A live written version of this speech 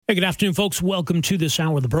Hey, good afternoon, folks. Welcome to this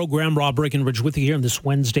hour of the program. Rob Breckenridge with you here on this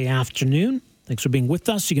Wednesday afternoon. Thanks for being with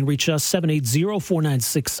us. You can reach us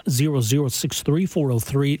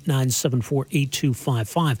 780-496-0063,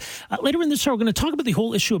 403-974-8255. Later in this hour, we're going to talk about the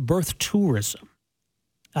whole issue of birth tourism.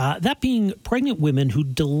 That being pregnant women who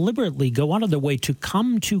deliberately go out of their way to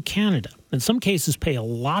come to Canada, in some cases pay a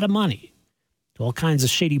lot of money to all kinds of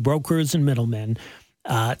shady brokers and middlemen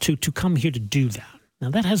to come here to do that. Now,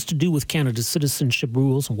 that has to do with Canada's citizenship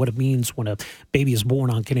rules and what it means when a baby is born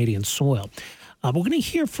on Canadian soil. We're going to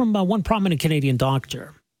hear from one prominent Canadian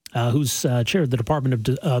doctor who's chair of the Department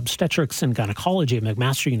of Obstetrics and Gynecology at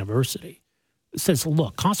McMaster University. It says,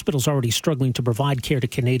 look, hospitals are already struggling to provide care to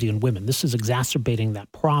Canadian women. This is exacerbating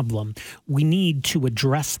that problem. We need to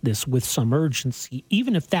address this with some urgency,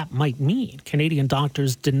 even if that might mean Canadian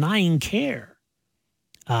doctors denying care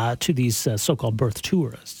to these so-called birth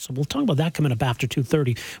tourists. So we'll talk about that coming up after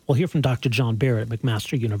 2:30. We'll hear from Dr. John Barrett at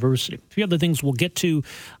McMaster University. A few other things we'll get to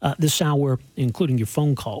this hour, including your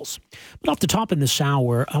phone calls. But off the top in this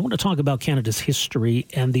hour, I want to talk about Canada's history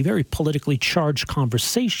and the very politically charged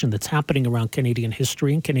conversation that's happening around Canadian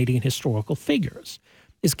history and Canadian historical figures.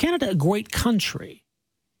 Is Canada a great country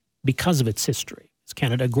because of its history? Is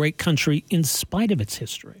Canada a great country in spite of its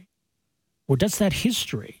history? Or does that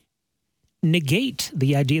history negate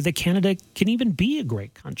the idea that Canada can even be a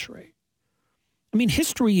great country? I mean,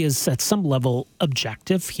 history is at some level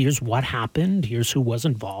objective. Here's what happened. Here's who was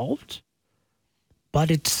involved. But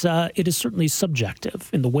it is certainly subjective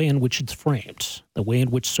in the way in which it's framed, the way in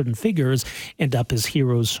which certain figures end up as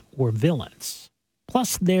heroes or villains.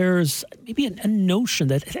 Plus, there's maybe a notion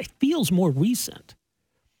that feels more recent,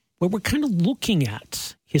 where we're kind of looking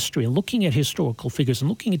at history and looking at historical figures and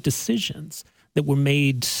looking at decisions that were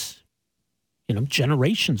made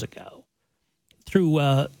generations ago through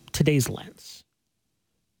today's lens.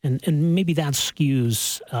 And maybe that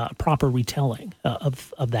skews proper retelling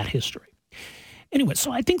of that history. Anyway, so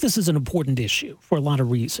I think this is an important issue for a lot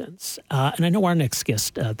of reasons. And I know our next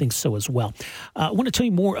guest thinks so as well. I want to tell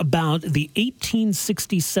you more about the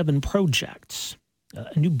 1867 Project,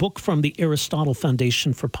 a new book from the Aristotle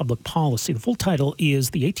Foundation for Public Policy. The full title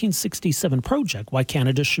is The 1867 Project, Why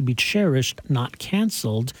Canada Should Be Cherished, Not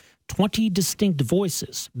Cancelled. 20 distinct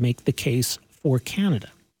voices make the case for Canada.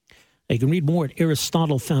 Now, you can read more at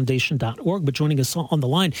aristotlefoundation.org, but joining us on the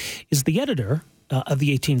line is the editor of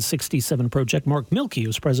the 1867 Project, Mark Milke,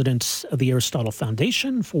 who's president of the Aristotle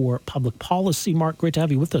Foundation for Public Policy. Mark, great to have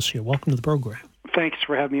you with us here. Welcome to the program. Thanks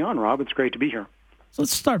for having me on, Rob. It's great to be here. So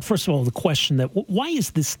let's start, first of all, with the question that why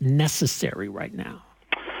is this necessary right now?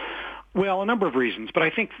 Well, a number of reasons, but I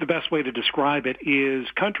think the best way to describe it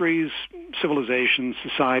is countries, civilizations,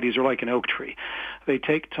 societies are like an oak tree. They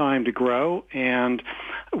take time to grow, and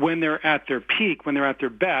when they're at their peak, when they're at their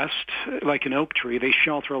best, like an oak tree, they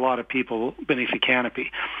shelter a lot of people beneath the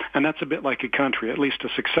canopy. And that's a bit like a country, at least a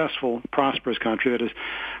successful, prosperous country that has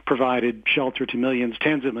provided shelter to millions,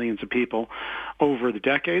 tens of millions of people over the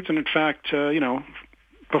decades. And in fact,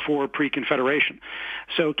 before pre-Confederation.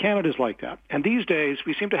 So Canada's like that. And these days,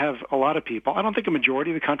 we seem to have a lot of people, I don't think a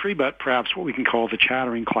majority of the country, but perhaps what we can call the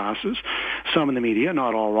chattering classes, some in the media,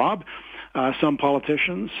 not all, Rob, some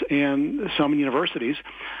politicians, and some in universities,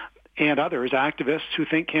 and others, activists, who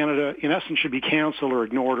think Canada, in essence, should be canceled or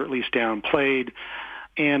ignored or at least downplayed,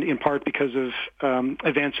 and in part because of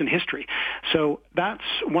events in history. So that's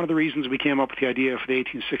one of the reasons we came up with the idea for the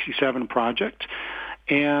 1867 Project.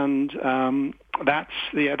 And that's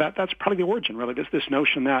probably the origin, really. This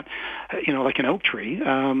notion that, like an oak tree,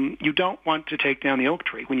 you don't want to take down the oak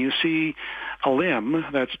tree. When you see a limb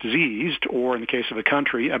that's diseased, or in the case of a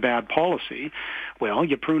country, a bad policy, well,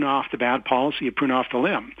 you prune off the bad policy, you prune off the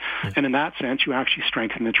limb. And in that sense, you actually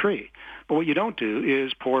strengthen the tree. But what you don't do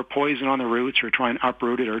is pour poison on the roots or try and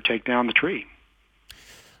uproot it or take down the tree.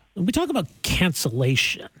 When we talk about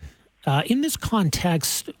cancellation, in this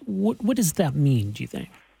context, what does that mean, do you think?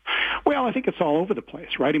 Well, I think it's all over the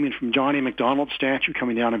place, right? I mean, from John A. Macdonald's statue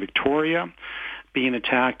coming down in Victoria, being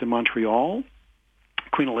attacked in Montreal,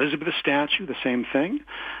 Queen Elizabeth's statue, the same thing,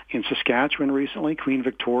 in Saskatchewan recently, Queen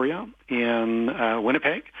Victoria in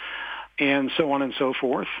Winnipeg, and so on and so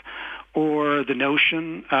forth. Or the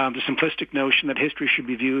notion, the simplistic notion that history should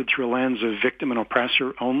be viewed through a lens of victim and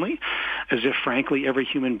oppressor only, as if, frankly, every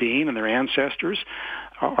human being and their ancestors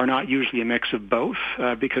are not usually a mix of both,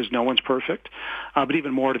 because no one's perfect. But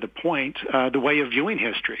even more to the point, the way of viewing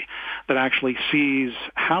history that actually sees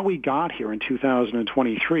how we got here in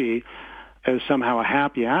 2023 as somehow a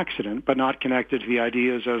happy accident, but not connected to the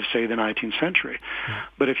ideas of, say, the 19th century.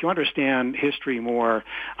 But if you understand history more,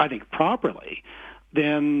 I think, properly,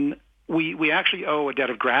 then we actually owe a debt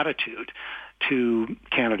of gratitude to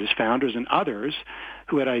Canada's founders and others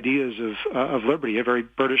who had ideas of liberty, a very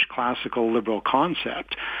British classical liberal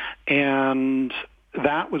concept. And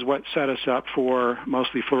that was what set us up for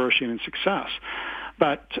mostly flourishing and success.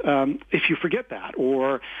 But if you forget that,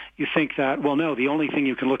 or you think that, well, no, the only thing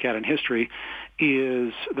you can look at in history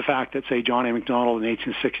is the fact that, say, John A. Macdonald in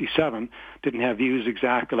 1867 didn't have views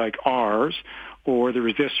exactly like ours, or there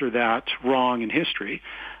was this or that wrong in history,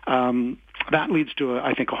 that leads to,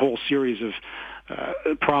 I think, a whole series of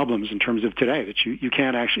problems in terms of today, that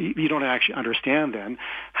you don't actually understand then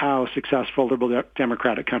how successful liberal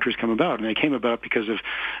democratic countries come about. And they came about because of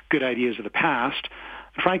good ideas of the past,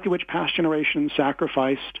 frankly, which past generations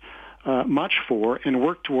sacrificed much for and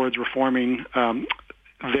worked towards reforming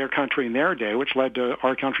their country in their day, which led to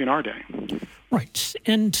our country in our day. Right.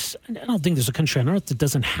 And I don't think there's a country on earth that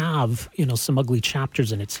doesn't have, some ugly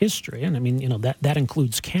chapters in its history. And I mean, that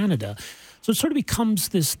includes Canada. So it sort of becomes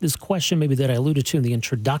this question maybe that I alluded to in the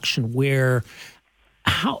introduction, where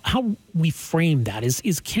how we frame that.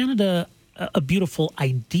 Is Canada a beautiful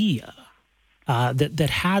idea that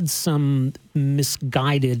had some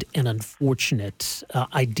misguided and unfortunate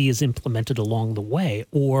ideas implemented along the way?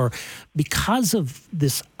 Or because of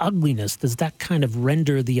this ugliness, does that kind of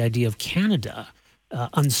render the idea of Canada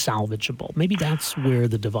unsalvageable? Maybe that's where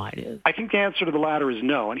the divide is. I think the answer to the latter is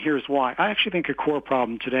no, and here's why. I actually think a core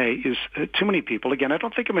problem today is too many people, again, I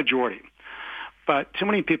don't think a majority, but too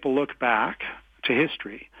many people look back to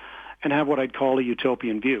history and have what I'd call a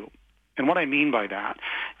utopian view. And what I mean by that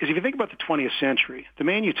is if you think about the 20th century, the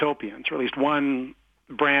main utopians, or at least one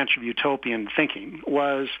branch of utopian thinking,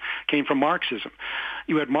 came from Marxism.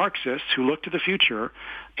 You had Marxists who looked to the future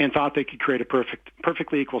and thought they could create a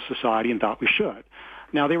perfectly equal society, and thought we should.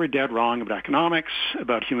 Now, they were dead wrong about economics,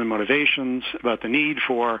 about human motivations, about the need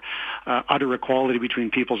for utter equality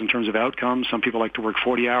between peoples in terms of outcomes. Some people like to work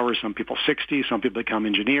 40 hours, some people 60, some people become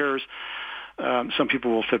engineers. Some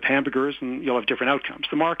people will flip hamburgers, and you'll have different outcomes.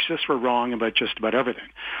 The Marxists were wrong about just about everything.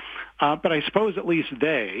 But I suppose at least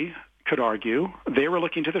they could argue they were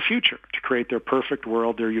looking to the future to create their perfect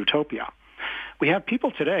world, their utopia. We have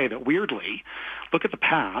people today that weirdly look at the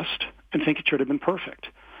past and think it should have been perfect.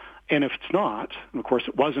 And if it's not, and of course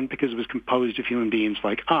it wasn't because it was composed of human beings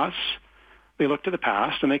like us, they look to the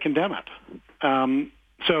past and they condemn it.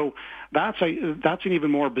 So that's an even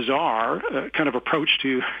more bizarre kind of approach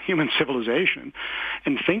to human civilization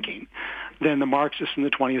and thinking than the Marxists in the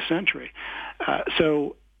 20th century.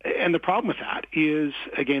 And the problem with that is,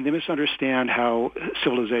 again, they misunderstand how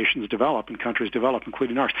civilizations develop and countries develop,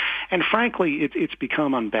 including ours. And frankly, it's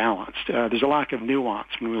become unbalanced. There's a lack of nuance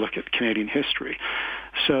when we look at Canadian history.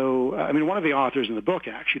 So, one of the authors in the book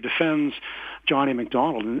actually defends John A.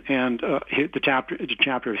 Macdonald and the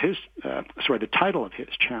title of his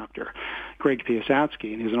chapter, Greg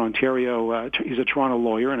Piasecki, and he's an Ontario, he's a Toronto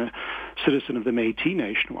lawyer and a citizen of the Métis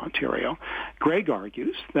Nation of Ontario. Greg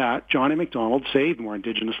argues that John A. Macdonald saved more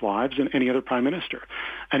Indigenous lives than any other prime minister,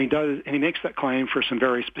 and he makes that claim for some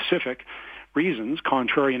very specific reasons,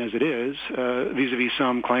 contrarian as it is, vis-a-vis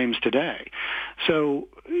some claims today. So,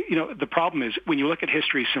 the problem is when you look at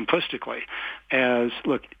history simplistically as,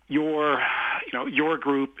 look, your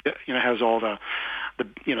group, has all the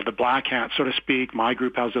black hats, so to speak, my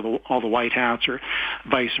group has all the white hats, or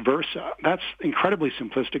vice versa. That's incredibly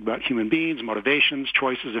simplistic about human beings, motivations,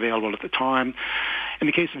 choices available at the time. In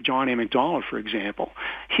the case of John A. Macdonald, for example,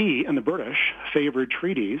 he and the British favored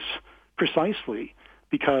treaties precisely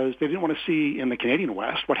because they didn't want to see in the Canadian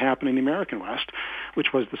West what happened in the American West,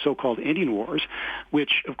 which was the so-called Indian Wars,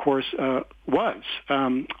 which, of course, was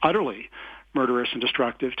utterly murderous and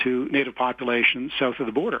destructive to native populations south of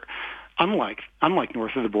the border. Unlike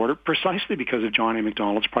north of the border, precisely because of John A.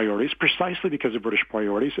 Macdonald's priorities, precisely because of British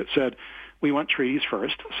priorities that said, we want treaties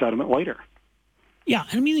first, settlement later. Yeah,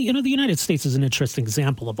 the United States is an interesting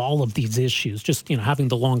example of all of these issues, just, having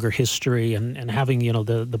the longer history and having,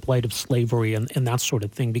 the plight of slavery and that sort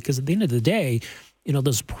of thing, because at the end of the day,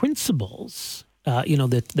 those principles,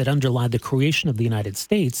 that underlie the creation of the United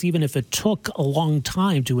States, even if it took a long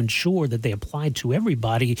time to ensure that they applied to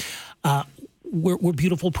everybody, were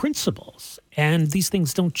beautiful principles. And these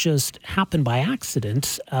things don't just happen by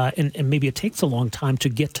accident, and maybe it takes a long time to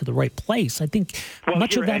get to the right place. I think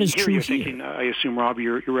much of that is true here. Thinking, I assume, Rob,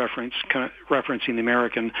 you're referencing the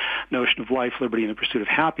American notion of life, liberty, and the pursuit of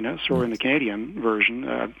happiness, or in the Canadian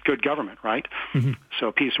version, good government, right? Mm-hmm.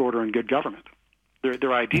 So peace, order, and good government.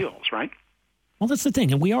 They're ideals, right? Well, that's the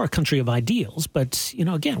thing. And we are a country of ideals. But,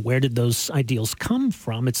 again, where did those ideals come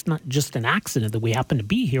from? It's not just an accident that we happen to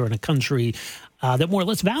be here in a country that more or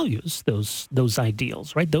less values those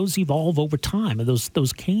ideals, right? Those evolve over time, and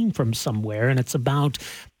those came from somewhere. And it's about,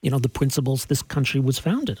 the principles this country was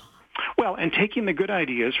founded on. Well, and taking the good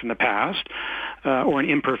ideas from the past or an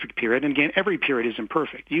imperfect period, and again, every period is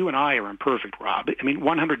imperfect. You and I are imperfect, Rob.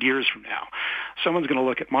 100 years from now, someone's going to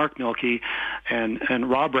look at Mark Milke and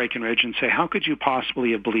Rob Breckenridge and say, how could you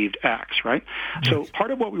possibly have believed X, right? Yes. So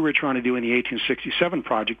part of what we were trying to do in the 1867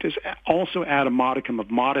 project is also add a modicum of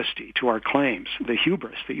modesty to our claims, the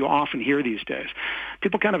hubris that you often hear these days.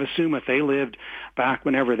 People kind of assume if they lived back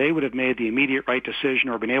whenever they would have made the immediate right decision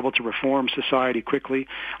or been able to reform society quickly.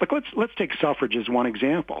 Like let's take suffrage as one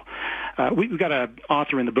example. We've got an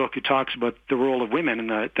author in the book who talks about the role of women in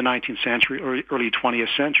the 19th century or early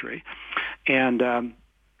 20th century. And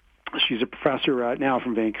she's a professor now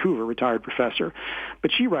from Vancouver, retired professor.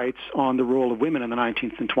 But she writes on the role of women in the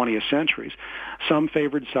 19th and 20th centuries. Some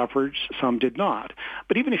favored suffrage, some did not.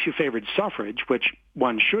 But even if you favored suffrage, which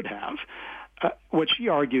one should have, what she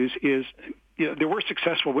argues is there were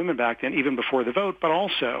successful women back then, even before the vote, but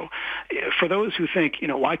also for those who think,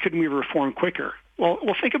 why couldn't we reform quicker? Well,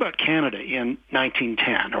 think about Canada in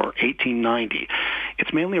 1910 or 1890.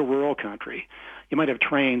 It's mainly a rural country. You might have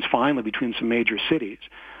trains finally between some major cities.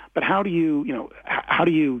 But how do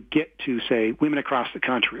you get to, say, women across the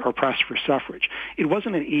country or press for suffrage? It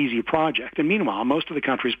wasn't an easy project. And meanwhile, most of the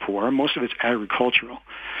country's poor, most of it's agricultural.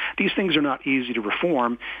 These things are not easy to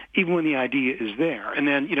reform, even when the idea is there. And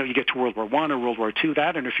then, you get to World War I or World War II,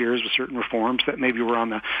 that interferes with certain reforms that maybe were on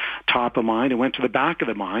the top of mind and went to the back of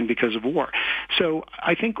the mind because of war. So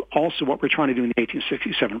I think also what we're trying to do in the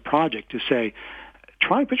 1867 project is say,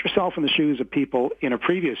 try and put yourself in the shoes of people in a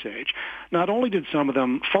previous age. Not only did some of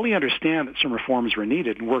them fully understand that some reforms were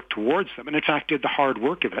needed and work towards them, and in fact did the hard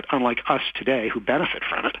work of it, unlike us today who benefit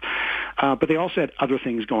from it, but they also had other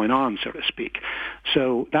things going on, so to speak.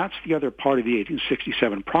 So that's the other part of the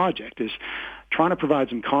 1867 project, is trying to provide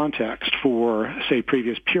some context for, say,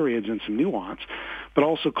 previous periods and some nuance, but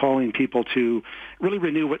also calling people to really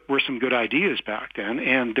renew what were some good ideas back then,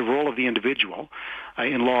 and the role of the individual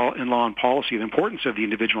in law and policy, the importance of the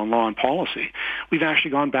individual in law and policy. We've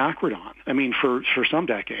actually gone backward on. For some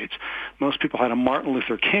decades, most people had a Martin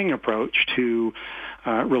Luther King approach to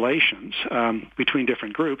relations between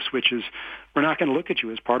different groups, which is, we're not going to look at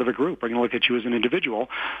you as part of a group. We're going to look at you as an individual.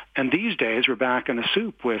 And these days, we're back in the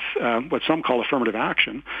soup with what some call affirmative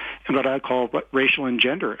action and what I call racial and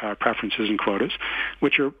gender preferences and quotas,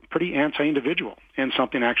 which are pretty anti-individual, and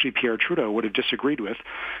something actually Pierre Trudeau would have disagreed with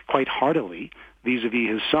quite heartily vis-a-vis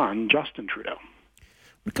his son, Justin Trudeau.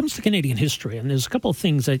 When it comes to Canadian history, and there's a couple of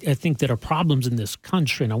things I think that are problems in this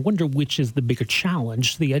country, and I wonder which is the bigger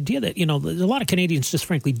challenge. The idea that, a lot of Canadians just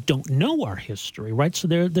frankly don't know our history, right? So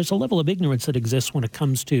there's a level of ignorance that exists when it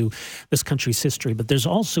comes to this country's history. But there's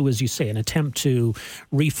also, as you say, an attempt to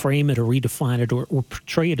reframe it or redefine it or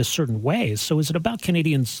portray it a certain way. So is it about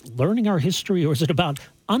Canadians learning our history, or is it about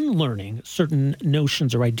unlearning certain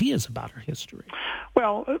notions or ideas about our history?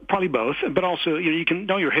 Well, probably both, but also you can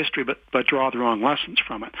know your history but draw the wrong lessons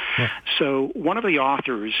from it. Yeah. So one of the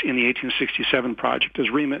authors in the 1867 project is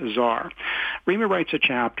Rima Azar. Rima writes a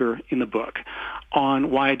chapter in the book on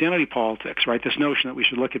why identity politics, right, this notion that we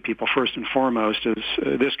should look at people first and foremost as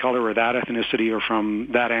this color or that ethnicity or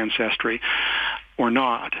from that ancestry or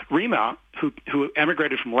not. Rima, who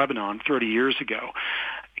emigrated from Lebanon 30 years ago,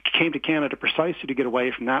 came to Canada precisely to get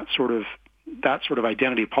away from that sort of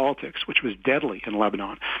identity politics, which was deadly in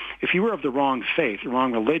Lebanon. If you were of the wrong faith, the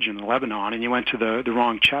wrong religion in Lebanon, and you went to the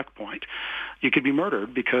wrong checkpoint, you could be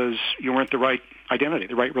murdered because you weren't the right identity,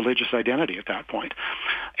 the right religious identity at that point.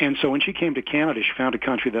 And so when she came to Canada, she found a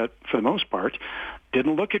country that, for the most part,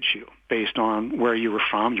 didn't look at you based on where you were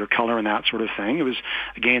from, your color, and that sort of thing. It was,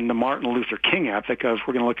 again, the Martin Luther King ethic of,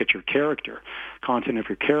 we're going to look at your character, content of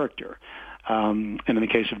your character. And in the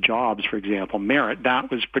case of jobs, for example, merit,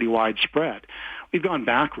 that was pretty widespread. We've gone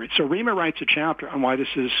backwards. So Rima writes a chapter on why this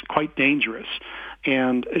is quite dangerous.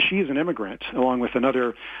 And she is an immigrant, along with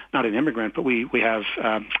another, not an immigrant, but we have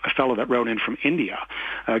a fellow that wrote in from India,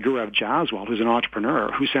 Gaurav Jaswal, who's an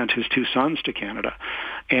entrepreneur who sent his two sons to Canada.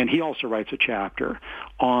 And he also writes a chapter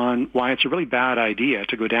on why it's a really bad idea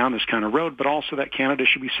to go down this kind of road, but also that Canada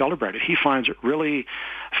should be celebrated. He finds it really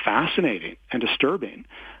fascinating and disturbing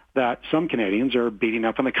that some Canadians are beating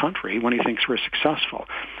up on the country when he thinks we're successful.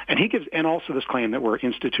 And he gives, and also this claim that we're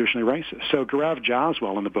institutionally racist. So Gaurav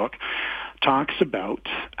Jaswal in the book talks about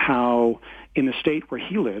how in the state where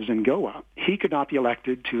he lives, in Goa, he could not be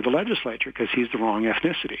elected to the legislature because he's the wrong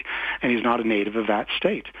ethnicity, and he's not a native of that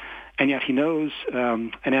state. And yet he knows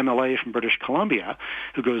an MLA from British Columbia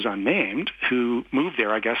who goes unnamed, who moved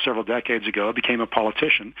there, I guess, several decades ago, became a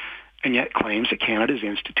politician, and yet claims that Canada is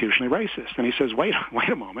institutionally racist. And he says, wait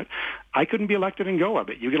a moment, I couldn't be elected in Goa,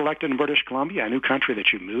 but you get elected in British Columbia, a new country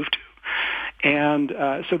that you moved to. And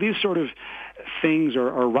so these sort of things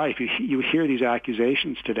are rife. You hear these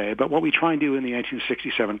accusations today, but what we try and do in the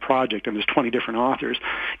 1867 project, and there's 20 different authors,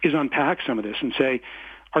 is unpack some of this and say,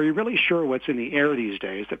 are you really sure what's in the air these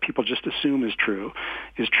days that people just assume is true,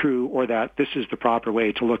 or that this is the proper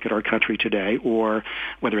way to look at our country today, or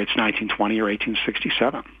whether it's 1920 or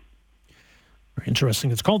 1867? Very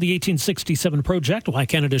interesting. It's called the 1867 Project, Why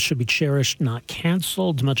Canada Should Be Cherished, Not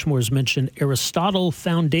Cancelled. Much more is mentioned,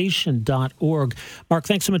 AristotleFoundation.org. Mark,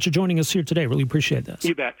 thanks so much for joining us here today. Really appreciate this.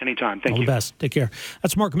 You bet. Anytime. Thank you. All the best. Take care.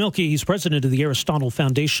 That's Mark Milke. He's president of the Aristotle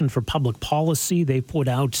Foundation for Public Policy. They put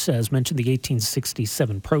out, as mentioned, the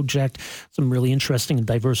 1867 Project, some really interesting and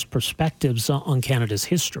diverse perspectives on Canada's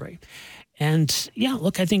history. And yeah,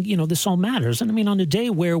 look, I think, this all matters. And I mean, on a day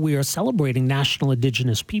where we are celebrating National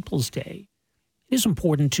Indigenous Peoples Day, it is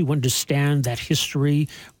important to understand that history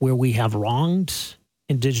where we have wronged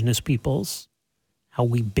Indigenous peoples, how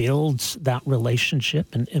we build that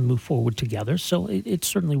relationship and move forward together. So it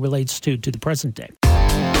certainly relates to the present day.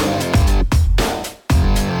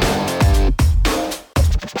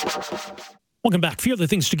 Welcome back. A few other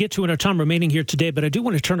things to get to in our time remaining here today, but I do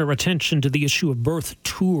want to turn our attention to the issue of birth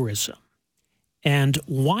tourism and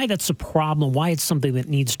why that's a problem, why it's something that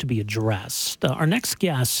needs to be addressed. Our next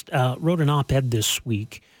guest wrote an op-ed this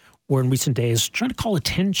week, or in recent days, trying to call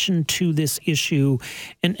attention to this issue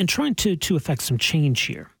and trying to effect some change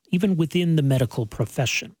here, even within the medical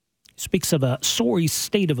profession. He speaks of a sorry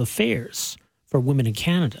state of affairs for women in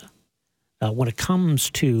Canada when it comes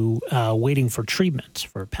to waiting for treatment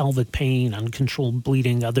for pelvic pain, uncontrolled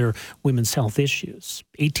bleeding, other women's health issues,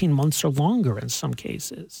 18 months or longer in some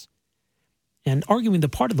cases. And arguing that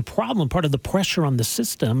part of the problem, part of the pressure on the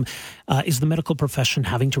system is the medical profession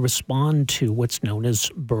having to respond to what's known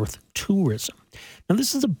as birth tourism. Now,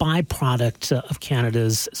 this is a byproduct of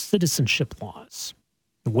Canada's citizenship laws,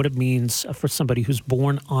 and what it means for somebody who's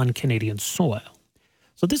born on Canadian soil.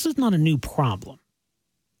 So this is not a new problem,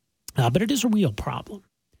 but it is a real problem.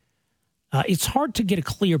 It's hard to get a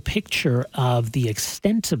clear picture of the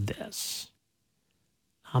extent of this.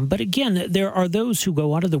 But again, there are those who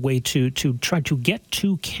go out of their way to try to get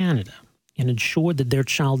to Canada and ensure that their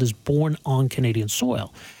child is born on Canadian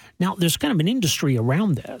soil. Now, there's kind of an industry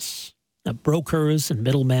around this, brokers and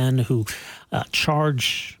middlemen who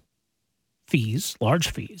charge fees, large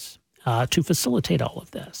fees, to facilitate all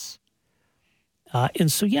of this. And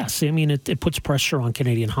so, yes, I mean, it puts pressure on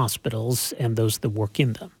Canadian hospitals and those that work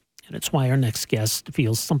in them. And it's why our next guest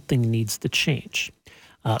feels something needs to change.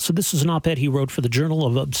 So this is an op-ed he wrote for the Journal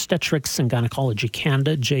of Obstetrics and Gynecology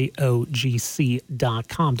Canada,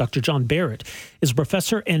 JOGC.com. Dr. John Barrett is a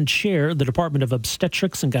professor and chair of the Department of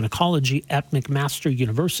Obstetrics and Gynecology at McMaster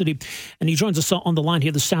University. And he joins us on the line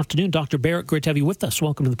here this afternoon. Dr. Barrett, great to have you with us.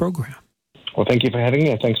 Welcome to the program. Well, thank you for having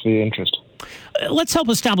me, and thanks for your interest. Let's help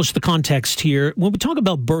establish the context here. When we talk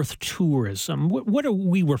about birth tourism, what are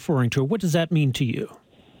we referring to? What does that mean to you?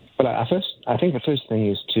 Well, I think the first thing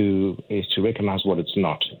is to recognize what it's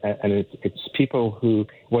not, and it's people who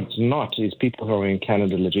what it's not is people who are in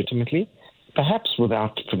Canada legitimately, perhaps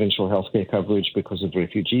without provincial healthcare coverage because of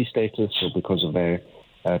refugee status or because of their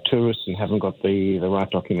tourists and haven't got the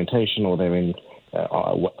right documentation, or they're in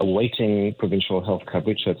awaiting provincial health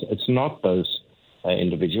coverage. So it's not those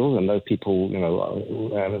individuals, and those people,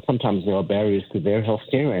 sometimes there are barriers to their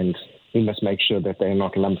healthcare, and we must make sure that they're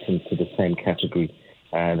not lumped into the same category.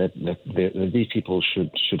 That these people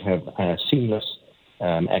should have seamless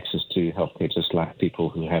access to healthcare, just like people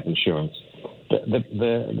who have insurance.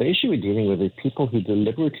 The issue we're dealing with is people who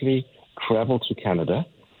deliberately travel to Canada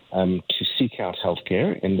to seek out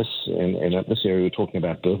healthcare. In this area, we're talking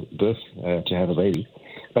about birth to have a baby,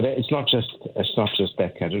 but it's not just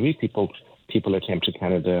that category. People attempt to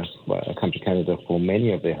come to Canada for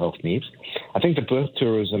many of their health needs. I think the birth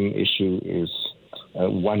tourism issue is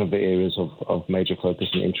one of the areas of major focus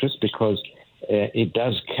and interest, because it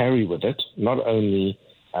does carry with it not only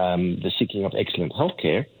the seeking of excellent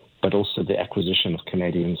healthcare, but also the acquisition of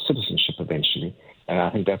Canadian citizenship eventually. And I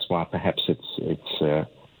think that's why perhaps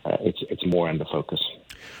it's more under focus.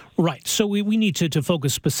 Right. So we need to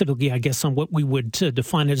focus specifically, I guess, on what we would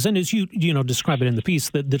define it as, and as you describe it in the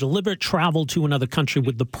piece, the deliberate travel to another country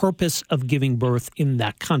with the purpose of giving birth in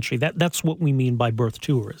that country. That's what we mean by birth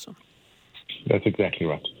tourism. That's exactly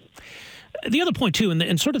right. The other point, too,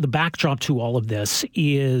 and sort of the backdrop to all of this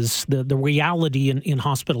is the reality in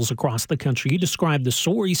hospitals across the country. You described the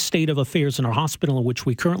sorry state of affairs in our hospital in which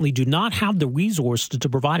we currently do not have the resources to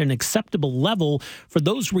provide an acceptable level for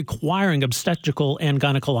those requiring obstetrical and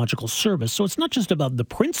gynecological service. So it's not just about the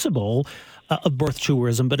principle of birth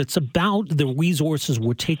tourism, but it's about the resources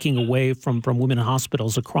we're taking away from women in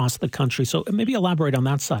hospitals across the country. So maybe elaborate on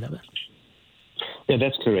that side of it. Yeah,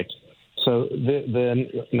 that's correct. So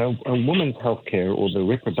a woman's health care or the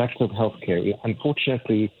reproductive health care,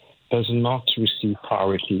 unfortunately, does not receive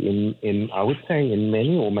priority in I would say, in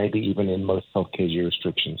many or maybe even in most healthcare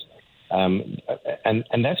jurisdictions.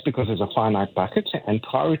 And that's because there's a finite bucket, and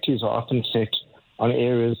priorities are often set on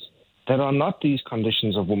areas that are not these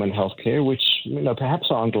conditions of women's health care, which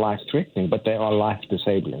perhaps aren't life-threatening, but they are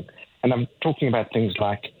life-disabling. And I'm talking about things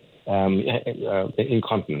like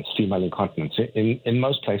incontinence, female incontinence. In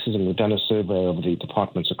most places, and we've done a survey of the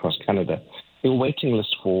departments across Canada, the waiting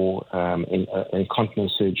list for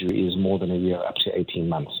incontinence surgery is more than a year, up to 18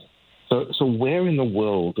 months. So where in the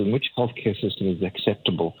world, in which healthcare system is it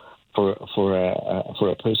acceptable for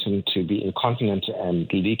a person to be incontinent and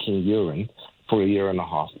leaking urine for a year and a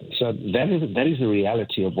half? So that is the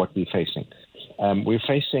reality of what we're facing. We're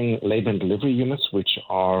facing labor and delivery units which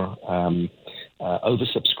are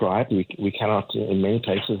oversubscribed. We cannot, in many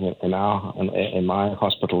places, in my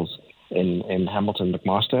hospitals in Hamilton,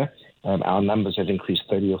 McMaster, our numbers have increased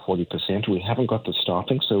 30 or 40%. We haven't got the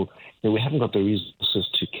staffing, so we haven't got the resources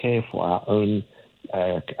to care for our own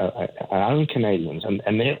Canadians. And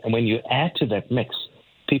when you add to that mix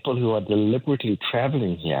people who are deliberately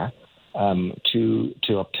traveling here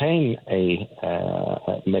to obtain a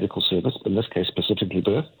medical service, in this case specifically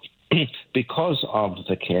birth, because of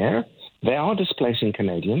the care, they are displacing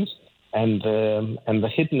Canadians, and the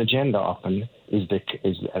hidden agenda often is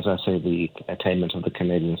as I say, the attainment of the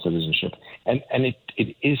Canadian citizenship, and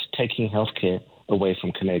it is taking healthcare away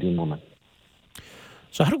from Canadian women.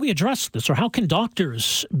 So how do we address this, or how can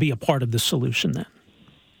doctors be a part of the solution then?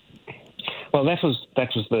 Well, that was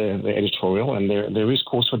the editorial, and there is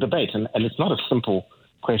cause for debate, and it's not a simple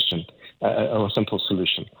question or a simple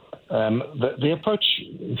solution. The approach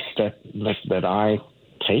that I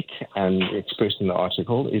take and expressed in the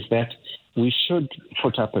article is that we should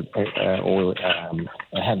put up have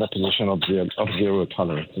a position of zero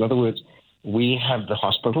tolerance. In other words, we have the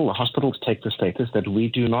hospitals take the status that we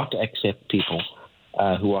do not accept people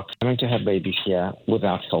who are coming to have babies here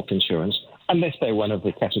without health insurance, unless they're one of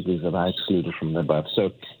the categories that I excluded from the above.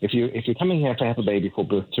 So if you're coming here to have a baby for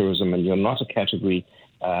birth tourism and you're not a category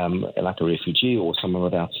like a refugee or someone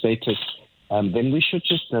without status, then we should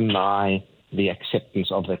just deny the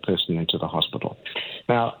acceptance of that person into the hospital.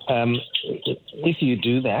 Now, if you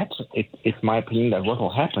do that, it's my opinion that what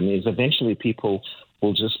will happen is eventually people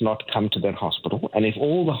will just not come to that hospital. And if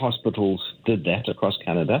all the hospitals did that across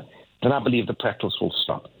Canada, then I believe the practice will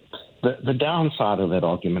stop. The downside of that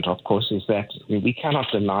argument, of course, is that we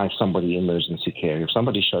cannot deny somebody emergency care. If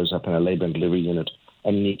somebody shows up in a labor and delivery unit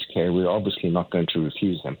and needs care, we're obviously not going to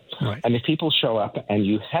refuse them. Right. And if people show up and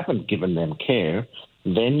you haven't given them care,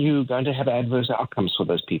 then you're going to have adverse outcomes for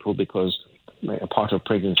those people, because a part of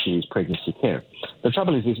pregnancy is pregnancy care. The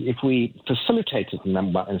trouble is if we facilitate it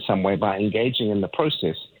in some way by engaging in the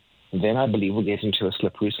process, then I believe we'll get into a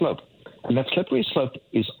slippery slope. And that slippery slope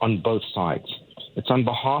is on both sides. It's on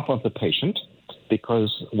behalf of the patient,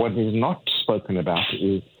 because what is not spoken about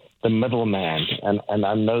is the middleman. And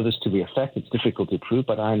I know this to be a fact. It's difficult to prove,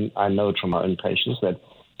 but I know it from my own patients that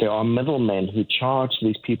there are middlemen who charge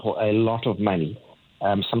these people a lot of money,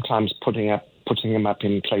 sometimes putting them up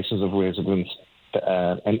in places of residence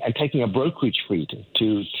and taking a brokerage fee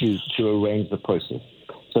to arrange the process.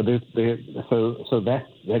 So that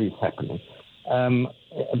is happening.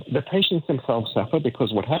 The patients themselves suffer,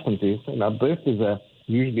 because what happens is, birth is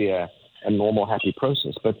usually a normal, happy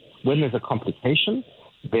process. But when there's a complication,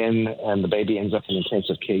 and the baby ends up in an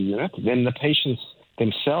intensive care unit, then the patients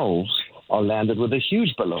themselves are landed with a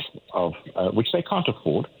huge bill of which they can't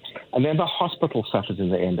afford. And then the hospital suffers in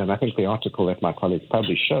the end. And I think the article that my colleagues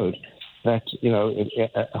published showed that,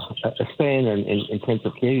 a stay in an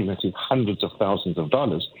intensive care unit is hundreds of thousands of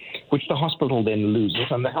dollars, which the hospital then loses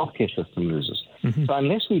and the healthcare system loses. Mm-hmm. So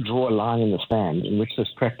unless we draw a line in the sand in which this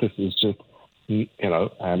practice is just,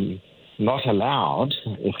 not allowed,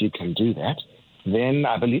 if you can do that, then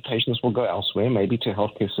I believe patients will go elsewhere, maybe to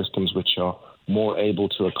healthcare systems which are more able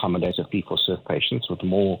to accommodate a fee-for-service patients with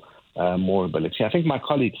more ability. I think my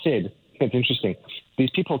colleague said, it's interesting, these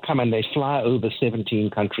people come and they fly over 17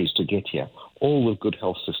 countries to get here, all with good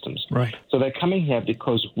health systems. Right. So they're coming here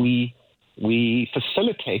because we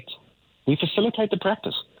facilitate the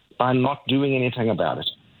practice. by not doing anything about it.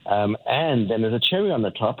 And then as a cherry on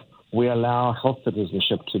the top, we allow health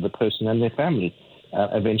citizenship to the person and their family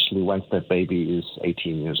eventually once that baby is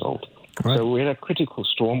 18 years old. Right. So we're in a critical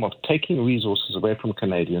storm of taking resources away from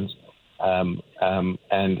Canadians, and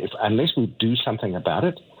unless we do something about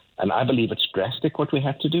it, and I believe it's drastic what we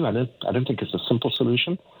have to do, I don't think it's a simple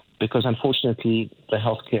solution, because unfortunately the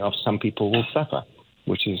healthcare of some people will suffer,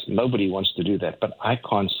 which is nobody wants to do that, but I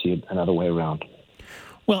can't see it another way around.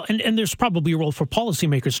 Well, and there's probably a role for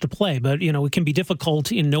policymakers to play, but, it can be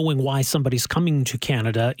difficult in knowing why somebody's coming to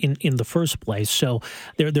Canada in the first place. So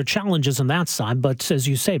there are challenges on that side. But as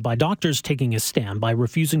you say, by doctors taking a stand, by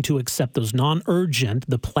refusing to accept those non-urgent,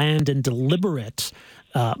 the planned and deliberate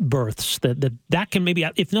births, that can maybe,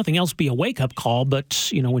 if nothing else, be a wake-up call,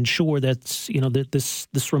 but, ensure that, that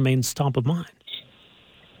this remains top of mind.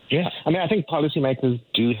 Yeah. I think policymakers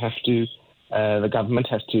do have to. The government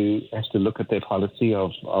has to look at their policy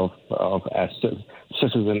of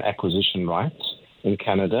citizen acquisition rights in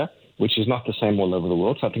Canada, which is not the same all over the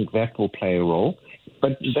world. So I think that will play a role.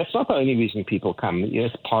 But that's not the only reason people come.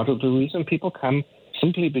 Yes, part of the reason people come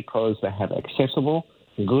simply because they have accessible,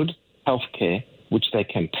 good health care, which they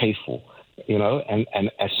can pay for.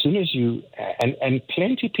 And as soon as and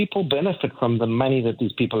plenty of people benefit from the money that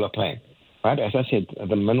these people are paying. Right? As I said,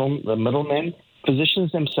 the middlemen,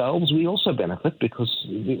 physicians themselves, we also benefit because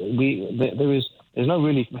there's no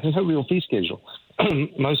real fee schedule.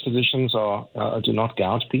 Most physicians do not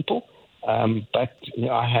gouge people, but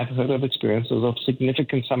I have heard of experiences of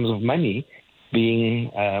significant sums of money being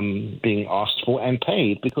asked for and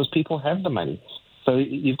paid because people have the money. So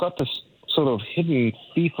you've got this sort of hidden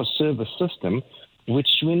fee-for-service system, which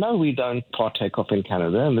we know we don't partake of in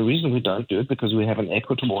Canada, and the reason we don't do it because we have an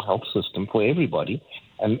equitable health system for everybody.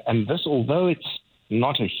 And this, although it's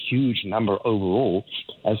not a huge number overall,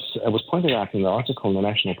 as was pointed out in the article in the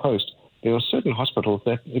National Post, there are certain hospitals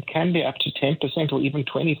that it can be up to 10% or even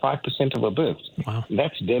 25% of a birth. Wow.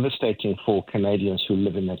 That's devastating for Canadians who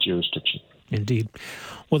live in that jurisdiction. Indeed.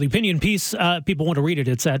 Well, the opinion piece, people want to read it.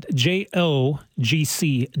 It's at jogc.com.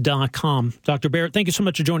 Dr. Barrett, thank you so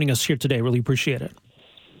much for joining us here today. Really appreciate it.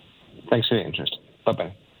 Thanks for your interest.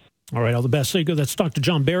 Bye-bye. All right, all the best. There you go. That's Dr.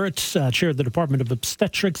 John Barrett, chair of the Department of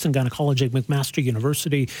Obstetrics and Gynecology at McMaster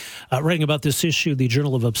University, writing about this issue, the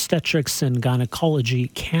Journal of Obstetrics and Gynecology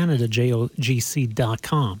Canada,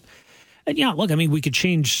 jogc.com. And yeah, look, we could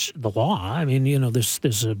change the law.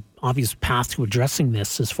 There's an obvious path to addressing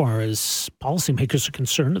this as far as policymakers are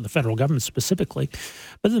concerned, and the federal government specifically.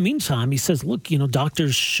 But in the meantime, he says, look,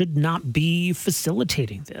 doctors should not be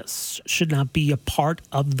facilitating this, should not be a part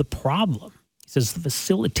of the problem. He says the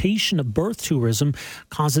facilitation of birth tourism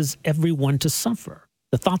causes everyone to suffer.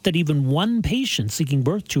 The thought that even one patient seeking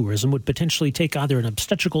birth tourism would potentially take either an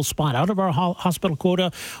obstetrical spot out of our hospital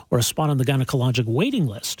quota or a spot on the gynecologic waiting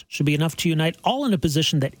list should be enough to unite all in a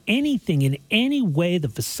position that anything in any way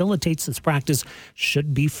that facilitates this practice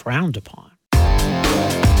should be frowned upon.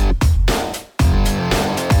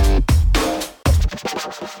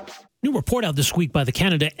 New report out this week by the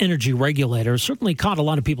Canada Energy Regulator certainly caught a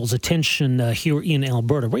lot of people's attention here in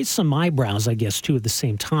Alberta. Raised some eyebrows, I guess, too, at the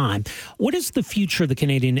same time. What is the future of the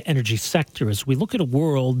Canadian energy sector as we look at a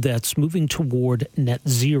world that's moving toward net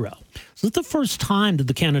zero? So it's the first time that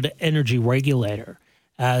the Canada Energy Regulator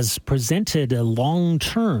has presented a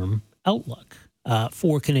long-term outlook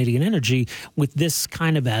for Canadian energy with this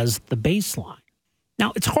kind of as the baseline.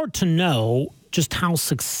 Now, it's hard to know just how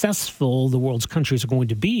successful the world's countries are going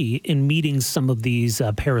to be in meeting some of these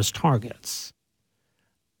Paris targets.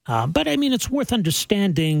 But, it's worth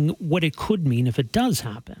understanding what it could mean if it does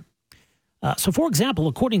happen. So, for example,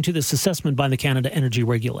 according to this assessment by the Canada Energy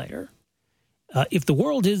Regulator, if the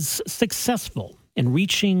world is successful in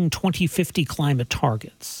reaching 2050 climate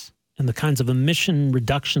targets and the kinds of emission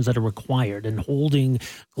reductions that are required and holding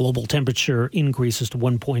global temperature increases to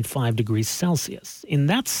 1.5 degrees Celsius, in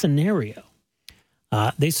that scenario,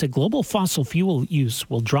 they said global fossil fuel use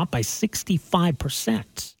will drop by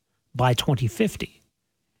 65% by 2050,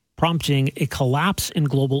 prompting a collapse in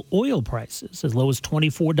global oil prices as low as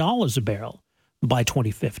 $24 a barrel by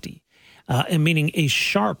 2050, and meaning a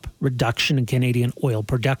sharp reduction in Canadian oil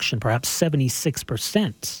production, perhaps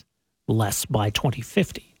 76% less by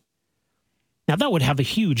 2050. Now, that would have a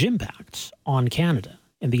huge impact on Canada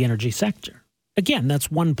and the energy sector. Again, that's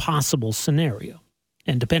one possible scenario.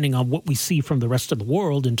 And depending on what we see from the rest of the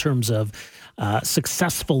world in terms of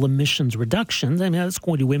successful emissions reductions, that's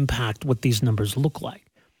going to impact what these numbers look like.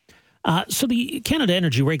 So the Canada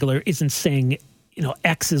Energy Regulator isn't saying,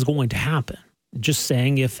 X is going to happen. Just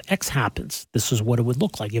saying if X happens, this is what it would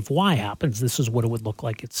look like. If Y happens, this is what it would look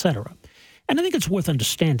like, et cetera. And I think it's worth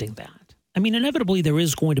understanding that. I mean, inevitably, there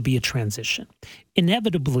is going to be a transition.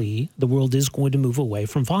 Inevitably, the world is going to move away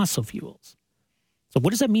from fossil fuels. So what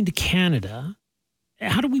does that mean to Canada?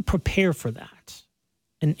 How do we prepare for that?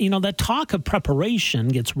 And, that talk of preparation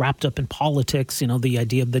gets wrapped up in politics, the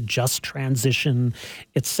idea of the just transition,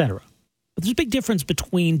 et cetera. But there's a big difference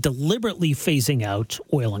between deliberately phasing out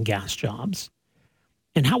oil and gas jobs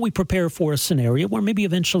and how we prepare for a scenario where maybe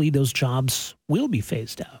eventually those jobs will be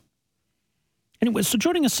phased out. Anyway, so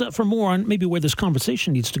joining us for more on maybe where this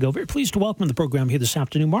conversation needs to go, very pleased to welcome to the program here this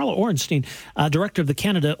afternoon Marla Orenstein, Director of the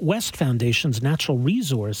Canada West Foundation's Natural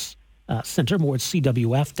Resource Center, more at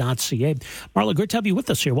cwf.ca. Marla, great to have you with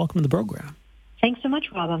us here. Welcome to the program. Thanks so much,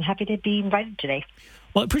 Rob. I'm happy to be invited today.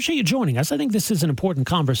 Well, I appreciate you joining us. I think this is an important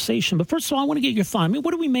conversation. But first of all, I want to get your thought. I mean, what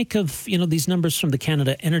do we make of, these numbers from the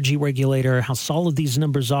Canada Energy Regulator, how solid these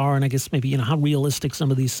numbers are, and I guess maybe, how realistic some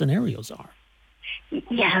of these scenarios are?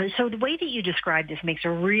 Yeah, so the way that you described this makes a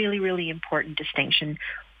really, really important distinction.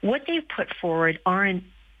 What they've put forward aren't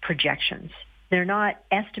projections. They're not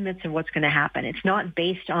estimates of what's going to happen. It's not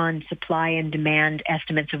based on supply and demand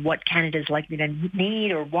estimates of what Canada is likely to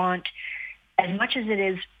need or want, as much as it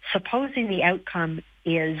is supposing the outcome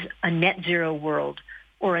is a net zero world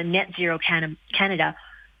or a net zero Canada.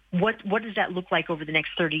 What does that look like over the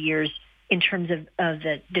next 30 years in terms of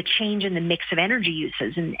the change in the mix of energy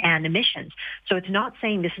uses and emissions? So it's not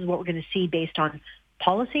saying this is what we're going to see based on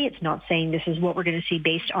policy. It's not saying this is what we're going to see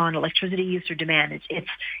based on electricity use or demand. It's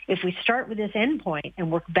if we start with this endpoint and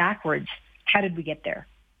work backwards, how did we get there?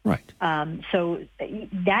 Right. So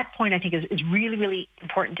that point, I think, is really, really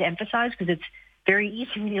important to emphasize, because it's very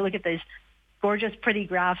easy when you look at those gorgeous, pretty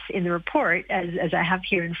graphs in the report, as I have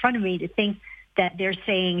here in front of me, to think that they're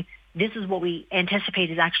saying this is what we anticipate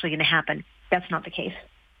is actually going to happen. That's not the case.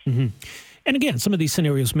 Mm-hmm. And again, some of these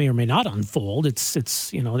scenarios may or may not unfold.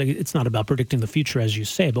 It's not about predicting the future, as you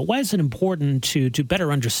say. But why is it important to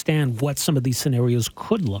better understand what some of these scenarios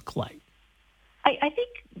could look like? I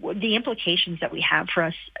think the implications that we have for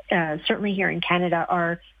us, certainly here in Canada,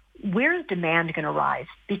 are where is demand going to rise?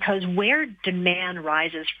 Because where demand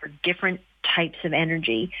rises for different types of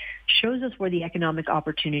energy shows us where the economic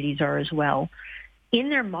opportunities are as well. In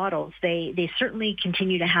their models, they certainly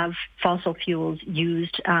continue to have fossil fuels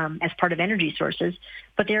used as part of energy sources,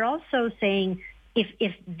 but they're also saying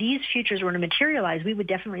if these futures were to materialize, we would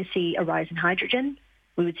definitely see a rise in hydrogen.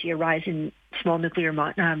 We would see a rise in small nuclear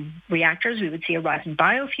reactors. We would see a rise in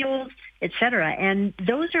biofuels, et cetera. And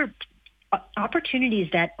those are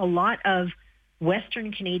opportunities that a lot of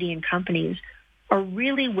Western Canadian companies are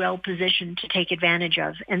really well positioned to take advantage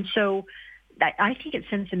of. And so I think it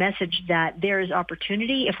sends a message that there is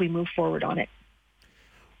opportunity if we move forward on it.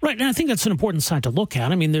 Right, and I think that's an important side to look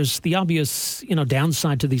at. I mean, there's the obvious,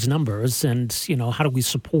 downside to these numbers, and, how do we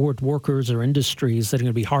support workers or industries that are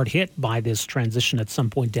going to be hard hit by this transition at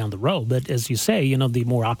some point down the road? But as you say, the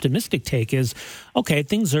more optimistic take is, okay,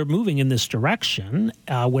 things are moving in this direction,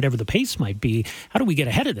 whatever the pace might be. How do we get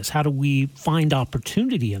ahead of this? How do we find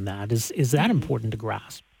opportunity in that? Is that important to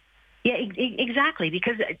grasp? Yeah, exactly,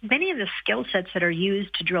 because many of the skill sets that are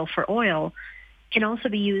used to drill for oil can also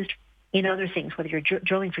be used in other things, whether you're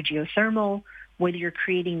drilling for geothermal, whether you're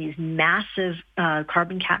creating these massive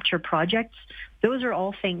carbon capture projects. Those are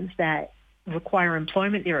all things that require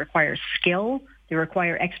employment. They require skill. They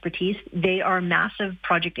require expertise. They are massive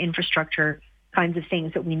project infrastructure kinds of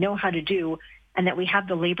things that we know how to do and that we have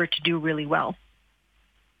the labor to do really well.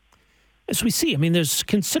 As we see, I mean, there's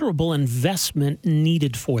considerable investment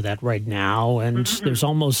needed for that right now, and there's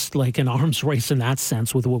almost like an arms race in that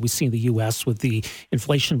sense with what we see in the U.S. with the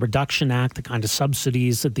Inflation Reduction Act, the kind of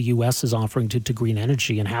subsidies that the U.S. is offering to green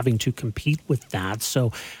energy and having to compete with that.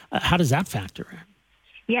 So how does that factor in?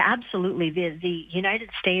 Yeah, absolutely. The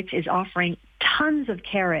United States is offering tons of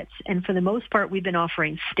carrots, and for the most part, we've been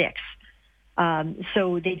offering sticks.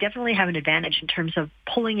 So they definitely have an advantage in terms of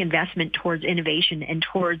pulling investment towards innovation and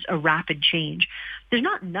towards a rapid change. There's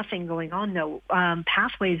not nothing going on, though.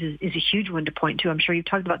 Pathways is a huge one to point to. I'm sure you've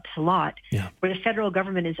talked about this a lot, where the federal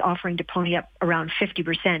government is offering to pony up around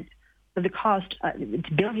 50% of the cost. It's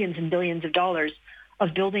billions and billions of dollars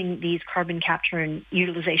of building these carbon capture and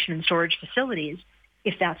utilization and storage facilities,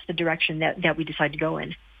 if that's the direction that we decide to go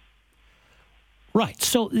in. Right.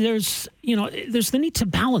 So there's the need to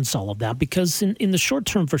balance all of that, because in the short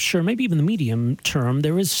term, for sure, maybe even the medium term,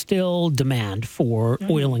 there is still demand for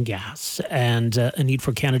oil and gas and a need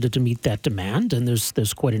for Canada to meet that demand. And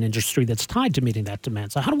there's quite an industry that's tied to meeting that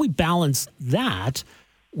demand. So how do we balance that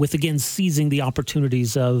with, again, seizing the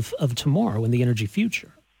opportunities of tomorrow in the energy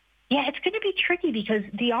future? Yeah, it's going to be tricky because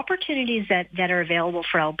the opportunities that are available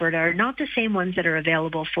for Alberta are not the same ones that are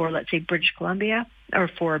available for, let's say, British Columbia or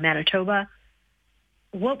for Manitoba.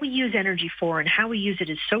 What we use energy for and how we use it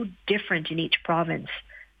is so different in each province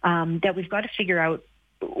that we've got to figure out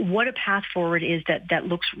what a path forward is that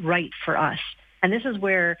looks right for us. And this is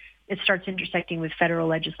where it starts intersecting with federal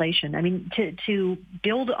legislation. I mean, to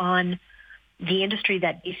build on the industry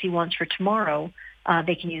that BC wants for tomorrow,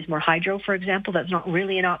 they can use more hydro, for example. That's not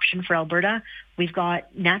really an option for Alberta. We've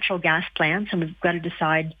got natural gas plants, and we've got to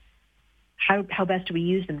decide how best do we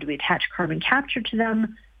use them. Do we attach carbon capture to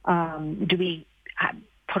them? Do we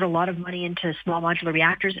put a lot of money into small modular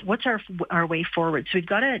reactors? What's our way forward? So we've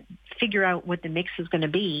got to figure out what the mix is going to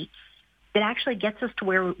be that actually gets us to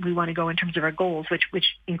where we want to go in terms of our goals, which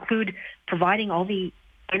include providing all the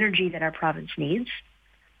energy that our province needs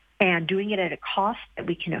and doing it at a cost that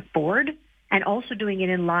we can afford, and also doing it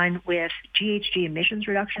in line with GHG emissions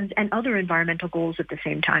reductions and other environmental goals at the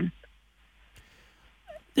same time.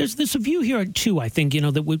 There's a view here too, I think,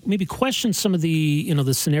 that would maybe question some of the,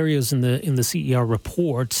 the scenarios in the CER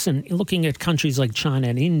reports, and looking at countries like China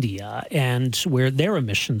and India and where their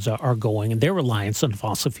emissions are going and their reliance on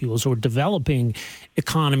fossil fuels, or developing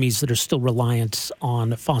economies that are still reliant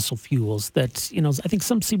on fossil fuels. That, I think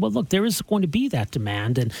some see, well, look, there is going to be that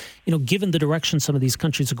demand, and, given the direction some of these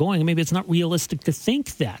countries are going, maybe it's not realistic to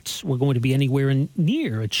think that we're going to be anywhere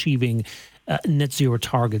near achieving net zero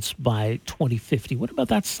targets by 2050. What about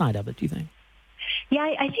that side of it, do you think? Yeah,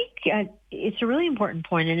 I think it's a really important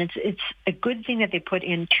point, and it's a good thing that they put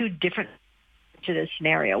in two different to this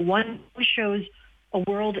scenario. One shows a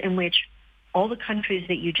world in which all the countries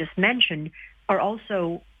that you just mentioned are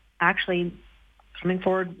also actually coming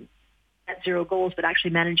forward net zero goals, but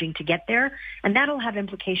actually managing to get there, and that'll have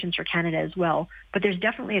implications for Canada as well. But there's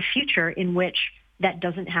definitely a future in which that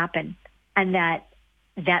doesn't happen, and that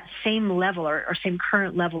same level or same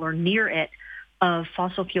current level or near it of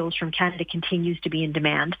fossil fuels from Canada continues to be in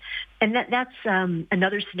demand. And that's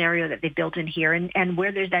another scenario that they've built in here. And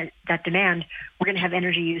where there's that demand, we're going to have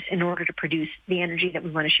energy use in order to produce the energy that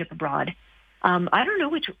we want to ship abroad. I don't know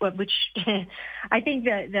which I think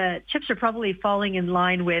the chips are probably falling in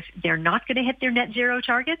line with they're not going to hit their net zero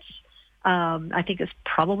targets. I think it's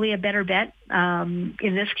probably a better bet in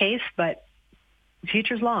this case, but the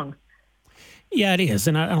future's long. Yeah, it is,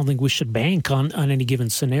 and I don't think we should bank on any given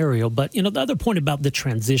scenario. But, the other point about the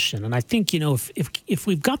transition, and I think, if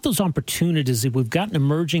we've got those opportunities, if we've got an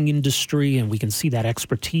emerging industry and we can see that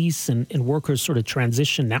expertise and workers sort of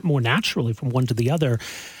transition more naturally from one to the other,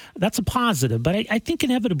 that's a positive. But I think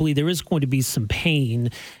inevitably there is going to be some pain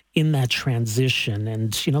in that transition.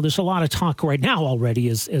 And, there's a lot of talk right now already,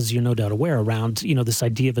 as you're no doubt aware, around, this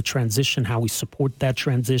idea of a transition, how we support that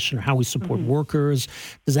transition, or how we support workers.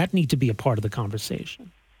 Does that need to be a part of the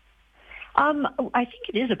conversation? I think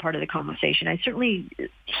it is a part of the conversation. I certainly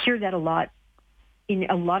hear that a lot in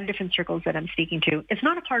a lot of different circles that I'm speaking to. It's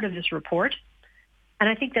not a part of this report. And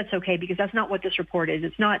I think that's okay, because that's not what this report is.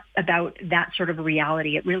 It's not about that sort of a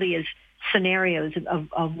reality. It really is scenarios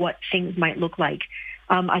of what things might look like.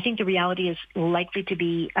 I think the reality is likely to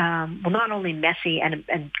be, not only messy and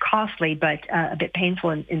costly, but a bit painful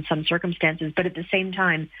in some circumstances. But at the same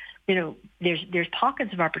time, there's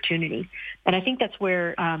pockets of opportunity. And I think that's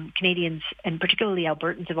where Canadians, and particularly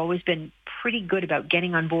Albertans, have always been pretty good about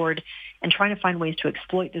getting on board and trying to find ways to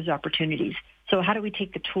exploit those opportunities. So how do we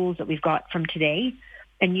take the tools that we've got from today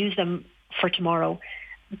and use them for tomorrow?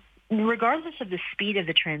 Regardless of the speed of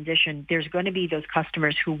the transition, there's going to be those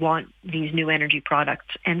customers who want these new energy products.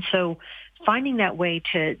 And so finding that way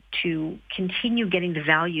to continue getting the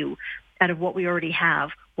value out of what we already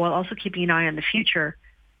have, while also keeping an eye on the future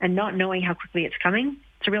and not knowing how quickly it's coming,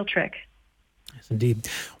 it's a real trick. Yes, indeed.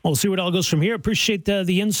 Well, we'll see where it all goes from here. Appreciate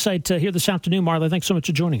the insight here this afternoon, Marla. Thanks so much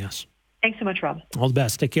for joining us. Thanks so much, Rob. All the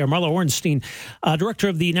best. Take care. Marla Orenstein, Director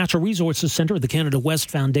of the Natural Resources Centre at the Canada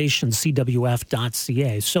West Foundation,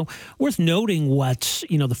 CWF.ca. So worth noting what,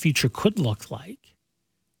 the future could look like,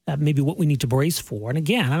 maybe what we need to brace for. And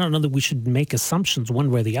again, I don't know that we should make assumptions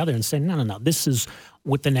one way or the other and say, no, this is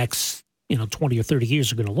what the next, 20 or 30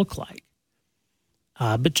 years are going to look like.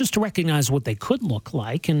 But just to recognize what they could look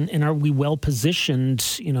like, and are we well positioned,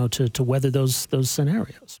 to weather those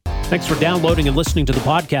scenarios. Thanks for downloading and listening to the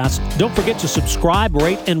podcast. Don't forget to subscribe,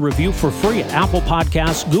 rate, and review for free at Apple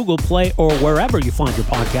Podcasts, Google Play, or wherever you find your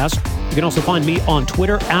podcast. You can also find me on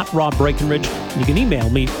Twitter at Rob Breckenridge, and you can email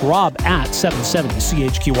me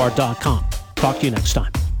rob@770chqr.com. Talk to you next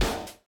time.